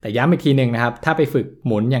แต่ย้ำอีกทีนึงนะครับถ้าไปฝึกห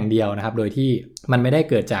มุนอย่างเดียวนะครับโดยที่มันไม่ได้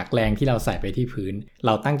เกิดจากแรงที่เราใส่ไปที่พื้นเร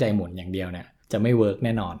าตั้งใจหมุนอย่างเดียวเนี่ยจะไม่เวิร์กแ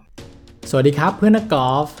น่นอนสวัสดีครับเพื่อนนักก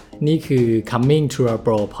อล์ฟนี่คือ Coming to a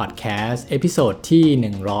Pro Podcast เอพิโซดที่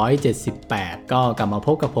178ก็กลับมาพ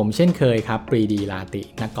บกับผมเช่นเคยครับปรีดีลาติ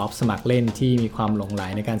นักกอล์ฟสมัครเล่นที่มีความหลงใหล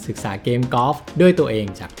ในการศึกษาเกมกอล์ฟด้วยตัวเอง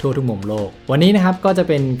จากทั่วทุกมุมโลกวันนี้นะครับก็จะ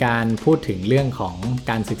เป็นการพูดถึงเรื่องของ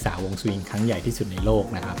การศึกษาวงสวิงครั้งใหญ่ที่สุดในโลก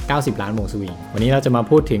นะครับ90 ล้านวงสวิงวันนี้เราจะมา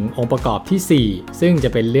พูดถึงองค์ประกอบที่4ซึ่งจะ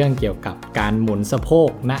เป็นเรื่องเกี่ยวกับการหมุนสะโพก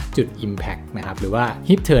ณจุด Impact นะครับหรือว่า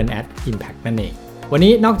Hip Turn at Impact นั่นเองวัน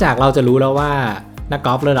นี้นอกจากเราจะรู้แล้วว่านักก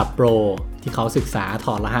อล์ฟระดับโปรที่เขาศึกษาถ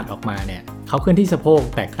อดรหัสออกมาเนี่ยเขาเคลื่อนที่สะโพก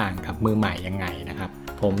แตกต่างกับมือใหม่ยังไงนะครับ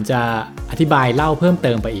ผมจะอธิบายเล่าเพิ่มเ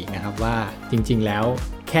ติมไปอีกนะครับว่าจริงๆแล้ว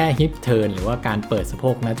แค่ hip turn หรือว่าการเปิดสะโพ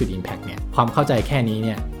กณจุด impact เนี่ยความเข้าใจแค่นี้เ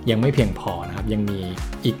นี่ยยังไม่เพียงพอนะครับยังมี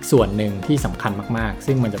อีกส่วนหนึ่งที่สำคัญมากๆ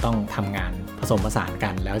ซึ่งมันจะต้องทำงานผสมผสานกั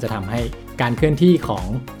นแล้วจะทำให้การเคลื่อนที่ของ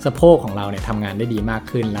สะโพกของเราเนี่ยทำงานได้ดีมาก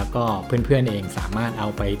ขึ้นแล้วก็เพื่อนๆเองสามารถเอา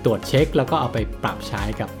ไปตรวจเช็คแล้วก็เอาไปปรับใช้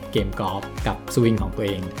กับเกมกอล์ฟกับสวิงของตัวเ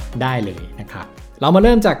องได้เลยนะครับเรามาเ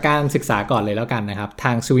ริ่มจากการศึกษาก่อนเลยแล้วกันนะครับท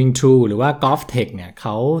าง Swing True หรือว่า Golf Tech เนี่ยเข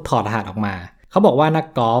าถอดรหัสออกมาเขาบอกว่านัก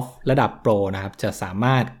กอล์ฟระดับโปรนะครับจะสาม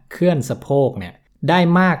ารถเคลื่อนสะโพกเนี่ยได้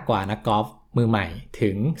มากกว่านักกอล์ฟมือใหม่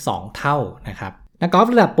ถึง2เท่านะครับนักกอล์ฟ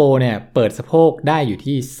ระดับโปรเนี่ยเปิดสะโพกได้อยู่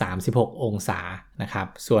ที่36องศานะครับ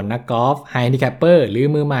ส่วนนักกอล์ฟไฮแฮนดิแคปเปอร์หรือ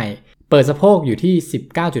มือใหม่เปิดสะโพกอยู่ที่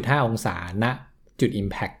 19.5 องศาณจุด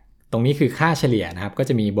Impact ตรงนี้คือค่าเฉลี่ยนะครับก็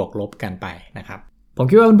จะมีบวกลบกันไปนะครับผม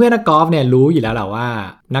คิดว่าเพื่อนๆนักกอล์ฟเนี่ยรู้อยู่แล้วแหละว่า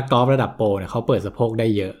นักกอล์ฟระดับโปรเนี่ยเขาเปิดสะโพกได้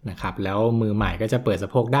เยอะนะครับแล้วมือใหม่ก็จะเปิดสะ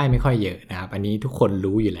โพกได้ไม่ค่อยเยอะนะครับอันนี้ทุกคน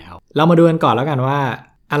รู้อยู่แล้วเรามาดูกันก่อนแล้วกันว่า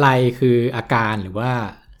อะไรคืออาการหรือว่า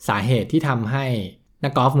สาเหตุที่ทำให้นั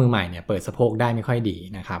กกอล์ฟมือใหม่เนี่ยเปิดสะโพกได้ไม่ค่อยดี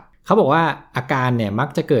นะครับเขาบอกว่าอาการเนี่ยมัก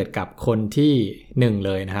จะเกิดกับคนที่1เ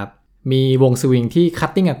ลยนะครับมีวงสวิงที่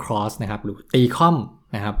cutting across นะครับหรือตีค่อม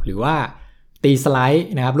นะครับหรือว่าตีสไลด์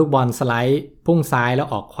นะครับลูกบอลสไลด์พุ่งซ้ายแล้ว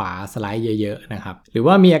ออกขวาสไลด์เยอะๆนะครับหรือ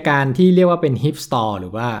ว่ามีอาการที่เรียกว่าเป็นฮิปสตอร์หรื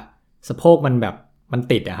อว่าสะโพกมัน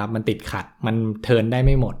ติดนะครับมันติดขัดมันเทิร์นได้ไ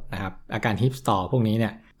ม่หมดนะครับอาการฮิปสตอร์พวกนี้เ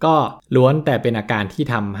นี่ยก็ล้วนแต่เป็นอาการที่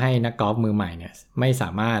ทำให้นักกอล์ฟมือใหม่เนี่ยไม่สา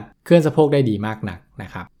มารถเคลื่อนสะโพกได้ดีมากนักนะ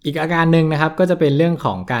ครับอีกอาการหนึ่งนะครับก็จะเป็นเรื่องข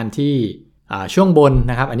องการที่ช่วงบน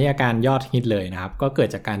นะครับอันนี้อาการยอดฮิตเลยนะครับก็เกิด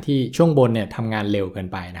จากการที่ช่วงบนเนี่ยทำงานเร็วเกิน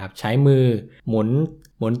ไปนะครับใช้มือห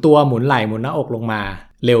มุนตัวหมุนไหล่หมุนหน้าอกลงมา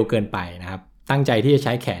เร็วเกินไปนะครับตั้งใจที่จะใ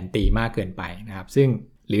ช้แขนตีมากเกินไปนะครับซึ่ง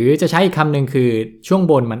หรือจะใช้อีกคำหนึ่งคือช่วง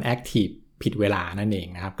บนมันแอคทีฟผิดเวลานั่นเอง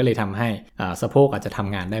นะครับก็เลยทำให้สะโพกอาจจะท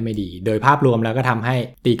ำงานได้ไม่ดีโดยภาพรวมแล้วก็ทำให้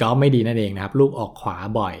ตีกอล์ฟไม่ดีนั่นเองนะครับลูกออกขวา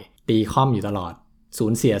บ่อยตีค่อมอยู่ตลอดสู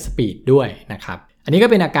ญเสียสปีดด้วยนะครับอันนี้ก็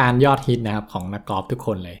เป็นอาการยอดฮิตนะครับของนักกอล์ฟทุกค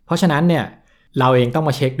นเลยเพราะฉะนั้นเนี่ยเราเองต้อง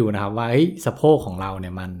มาเช็คดูนะครับว่าสะโพกของเราเนี่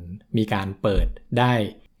ยมันมีการเปิดได้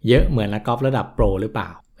เยอะเหมือนนักกอล์ฟระดับโปรหรือเปล่า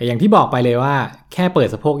แต่อย่างที่บอกไปเลยว่าแค่เปิด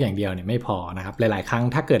สะโพกอย่างเดียวเนี่ยไม่พอนะครับหลายๆครั้ง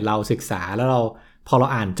ถ้าเกิดเราศึกษาแล้วพอเรา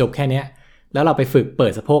อ่านจบแค่นี้แล้วเราไปฝึกเปิ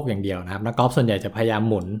ดสะโพกอย่างเดียวนะครับนักกอล์ฟส่วนใหญ่จะพยายาม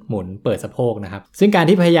หมุนเปิดสะโพกนะครับซึ่งการ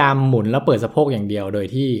ที่พยายามหมุนแล้วเปิดสะโพกอย่างเดียวโดย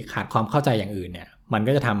ที่ขาดความเข้าใจอย่างอื่นเนี่ยมัน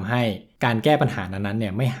ก็จะทำให้การแก้ปัญหานั้นเนี่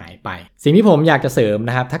ยไม่หายไปสิ่งที่ผมอยากจะเสริม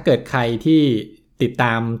นะครับถ้าเกิดใครที่ติดต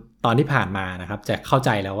ามตอนที่ผ่านมานะครับจะเข้าใจ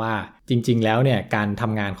แล้วว่าจริงๆแล้วเนี่ยการท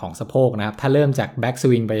ำงานของสะโพกนะครับถ้าเริ่มจากแบ็กส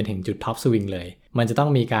วิงไปจนถึงจุดท็อปสวิงเลยมันจะต้อง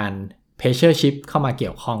มีการ pressure shift เข้ามาเกี่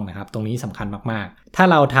ยวข้องนะครับตรงนี้สำคัญมากๆถ้า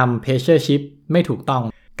เราทำ pressure shift ไม่ถูกต้อง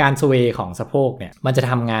การสเวย์ของสะโพกเนี่ยมันจะ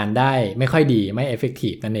ทำงานได้ไม่ค่อยดีไม่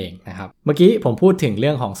effective นั่นเองนะครับเมื่อกี้ผมพูดถึงเ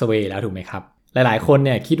รื่องของสเวย์แล้วถูกไหมครับหลายๆคนเ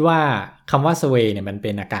นี่ยคิดว่าคำว่าสเวย์เนี่ยมันเ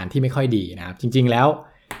ป็นอาการที่ไม่ค่อยดีนะครับจริงๆแล้ว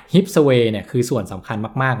ฮิปสเวย์เนี่ยคือส่วนสำคัญ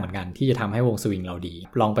มากๆเหมือนกันที่จะทำให้วงสวิงเราดี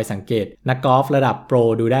ลองไปสังเกตนักกอล์ฟระดับโปร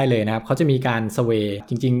ดูได้เลยนะครับเขาจะมีการสเวย์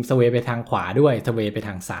จริงๆสเวย์ไปทางขวาด้วยสเวย์ไปท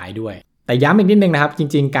างซ้ายด้วยแต่ย้ำอีกนิดนึงนะครับจ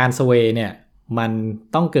ริงๆการสเวย์เนี่ยมัน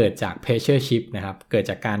ต้องเกิดจาก pressure shift นะครับเกิด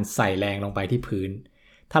จากการใส่แรงลงไปที่พื้น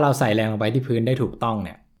ถ้าเราใส่แรงลงไปที่พื้นได้ถูกต้องเ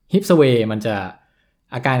นี่ยฮิปสเวย์มันจะ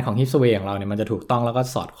อาการของฮิปสเวย์ของเราเนี่ยมันจะถูกต้องแล้วก็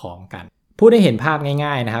สอดคล้องกันพูดให้เห็นภาพ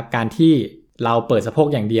ง่ายๆนะครับการที่เราเปิดสะโพก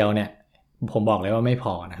อย่างเดียวเนี่ยผมบอกเลยว่าไม่พ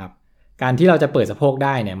อนะครับการที่เราจะเปิดสะโพกไ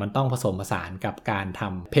ด้เนี่ยมันต้องผสมผสานกับการท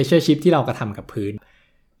ำ pressure shift ที่เรากระทำกับพื้น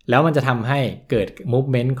แล้วมันจะทำให้เกิด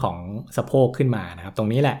movement ของสะโพกขึ้นมานะครับตรง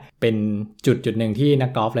นี้แหละเป็นจุดหนึ่งที่นั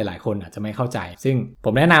กกอล์ฟหลายๆคนอาจจะไม่เข้าใจซึ่งผ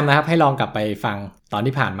มแนะนำนะครับให้ลองกลับไปฟังตอน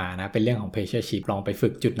ที่ผ่านมานะเป็นเรื่องของ pressure shift ลองไปฝึ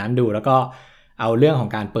กจุดนั้นดูแล้วก็เอาเรื่องของ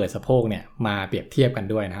การเปิดสะโพกเนี่ยมาเปรียบเทียบกัน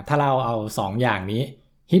ด้วยนะครับถ้าเราเอา2อย่างนี้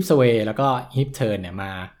hip sway แล้วก็ hip turn เนี่ยม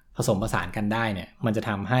าผสมผสานกันได้เนี่ยมันจะ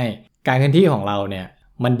ทำให้การเคลื่อนที่ของเราเนี่ย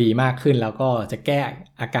มันดีมากขึ้นแล้วก็จะแก้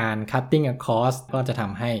อาการ cutting across ก็จะท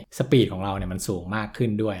ำให้สปีดของเราเนี่ยมันสูงมากขึ้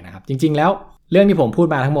นด้วยนะครับจริงๆแล้ว เรื่องที่ผมพูด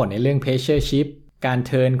มาทั้งหมดในเรื่อง pressure shift การเ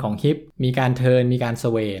ทิร์นของฮิปมีการเทิร์นมีการส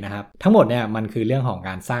เวย์นะครับทั้งหมดเนี่ยมันคือเรื่องของก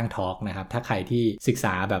ารสร้างทอร์กนะครับถ้าใครที่ศึกษ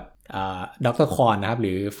าแบบดร.คอนนะครับห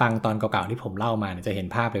รือฟังตอนเก่าๆที่ผมเล่ามาจะเห็น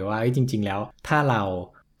ภาพเลยว่าจริงๆแล้วถ้าเรา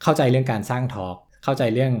เข้าใจเรื่องการสร้างทอร์กเข้าใจ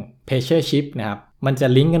เรื่อง pressure shift นะครับมันจะ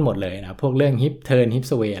ลิงก์กันหมดเลยนะพวกเรื่อง hip turn hip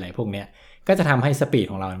sway อะไรพวกเนี้ยก็จะทำให้สปีด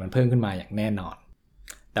ของเรามันเพิ่มขึ้นมาอย่างแน่นอน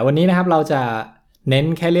แต่วันนี้นะครับเราจะเน้น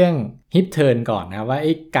แค่เรื่อง hip turn ก่อนนะครับว่า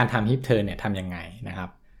การทำ hip turn เนี่ยทำยังไงนะครับ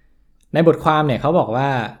ในบทความเนี่ยเขาบอกว่า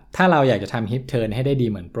ถ้าเราอยากจะทำ hip turn ให้ได้ดี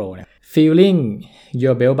เหมือนโปรเนี่ย feeling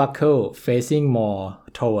your belt buckle facing more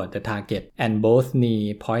toward the target and both knee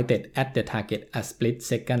pointed at the target a split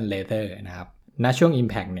second later นะครับณช่วง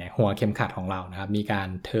impact เนี่ยหัวเข็มขัดของเรานะครับมีการ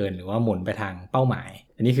เทิร์นหรือว่าหมุนไปทางเป้าหมาย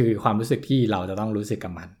อันนี้คือความรู้สึกที่เราจะต้องรู้สึกกั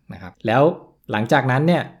บมันนะครับแล้วหลังจากนั้น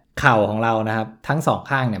เนี่ยเข่าของเรานะครับทั้งสอง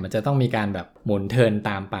ข้างเนี่ยมันจะต้องมีการแบบหมุนเทิร์น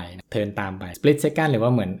ตามไป split second หรือว่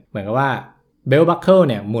าเหมือนกับว่า belt buckle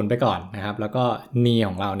เนี่ยหมุนไปก่อนนะครับแล้วก็ knee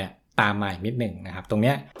ของเราเนี่ยตามมาอีกนิดหนึ่งนะครับตรงเ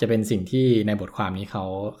นี้ยจะเป็นสิ่งที่ในบทความนี้เ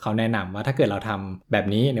ขาแนะนำว่าถ้าเกิดเราทำแบบ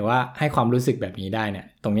นี้หรือว่าให้ความรู้สึกแบบนี้ได้เนี่ย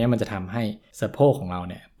ตรงเนี้ยมันจะทำให้สะโพกของเรา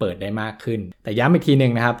เนี่ยเปิดได้มากขึ้นแต่ย้ำอีกทีนึ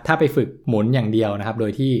งนะครับถ้าไปฝึกหมุนอย่างเดียวนะครับโด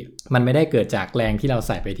ยที่มันไม่ได้เกิดจากแรงที่เราใ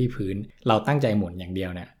ส่ไปที่พื้นเราตั้งใจหมุนอย่างเดีย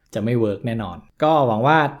วเนี่ยจะไม่เวิร์กแน่นอนก็หวัง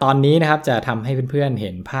ว่าตอนนี้นะครับจะทำให้เพื่อนๆเ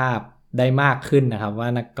ห็นภาพได้มากขึ้นนะครับว่า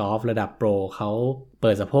นักกอล์ฟระดับโปรเขาเ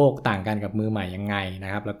ปิดสะโพกต่างกันกับมือใหม่ยังไงน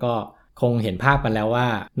ะครับแล้วก็คงเห็นภาพกันแล้วว่า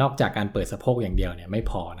นอกจากการเปิดสะโพกอย่างเดียวเนี่ยไม่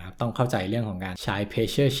พอนะครับต้องเข้าใจเรื่องของการใช้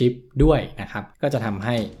pressure shift ด้วยนะครับก็จะทำใ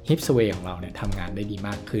ห้ hip sway ของเราเนี่ยทำงานได้ดีม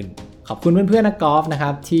ากขึ้นขอบคุณเพื่อนๆนักกอล์ฟนะค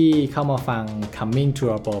รับที่เข้ามาฟัง Coming to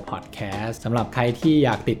a Pro Podcast สำหรับใครที่อย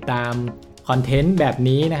ากติดตามคอนเทนต์แบบ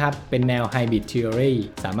นี้นะครับเป็นแนว Hybrid Theory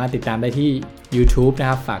สามารถติดตามได้ที่ YouTube นะ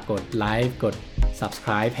ครับฝากกดไลค์กด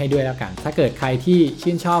subscribe ให้ด้วยแล้วกันถ้าเกิดใครที่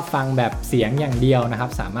ชื่นชอบฟังแบบเสียงอย่างเดียวนะครั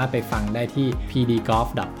บสามารถไปฟังได้ที่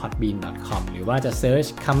pdgolf.podbean.com หรือว่าจะ search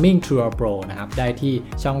Coming to a Pro นะครับได้ที่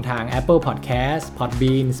ช่องทาง Apple Podcast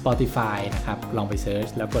Podbean Spotify นะครับลองไป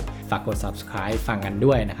search แล้วฝากกด subscribe ฟังกัน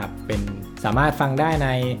ด้วยนะครับเป็นสามารถฟังได้ใน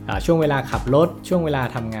ช่วงเวลาขับรถช่วงเวลา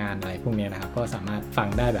ทำงานอะไรพวกนี้นะครับก็สามารถฟัง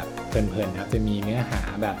ได้แบบเพลินๆนะครับจะมีเนื้อหา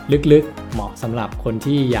แบบลึกๆเหมาะสำหรับคน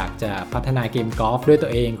ที่อยากจะพัฒนาเกมกอล์ฟด้วยตั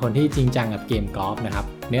วเองคนที่จริงจังกับเกมกอล์ฟนะครับ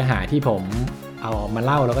เนื้อหาที่ผมเอามาเ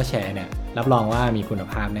ล่าแล้วก็แชร์เนี่ยรับรองว่ามีคุณ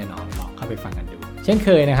ภาพแน่นอนลองเข้าไปฟังกันดูเช่นเค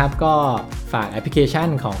ยนะครับก็ฝากแอปพลิเคชัน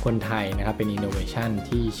ของคนไทยนะครับเป็น innovation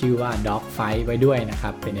ที่ชื่อว่า Dogfight ไว้ด้วยนะครั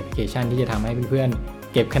บเป็นแอปพลิเคชันที่จะทำให้เพื่อน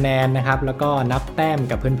ๆเก็บคะแนนนะครับแล้วก็นับแต้ม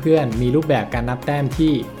กับเพื่อนๆมีรูปแบบการนับแต้ม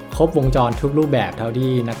ที่ครบวงจรทุกรูปแบบเท่า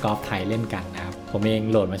ที่นักกอล์ฟไทยเล่นกันนะครับผมเอง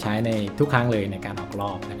โหลดมาใช้ในทุกครั้งเลยในการออกร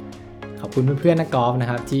อบนะขอบคุณเพื่อนๆนักกอล์ฟนะ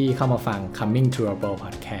ครับที่เข้ามาฟัง Coming to a Pro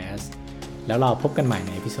Podcast แล้วเราพบกันใหม่ใน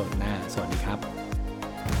เอพิโซดหน้าสวัสดีครับ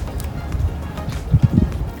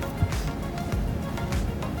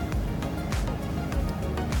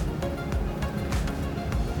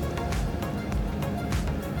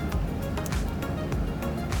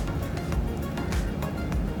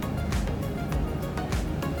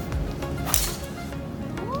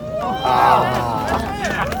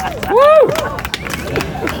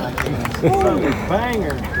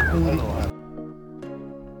Banger.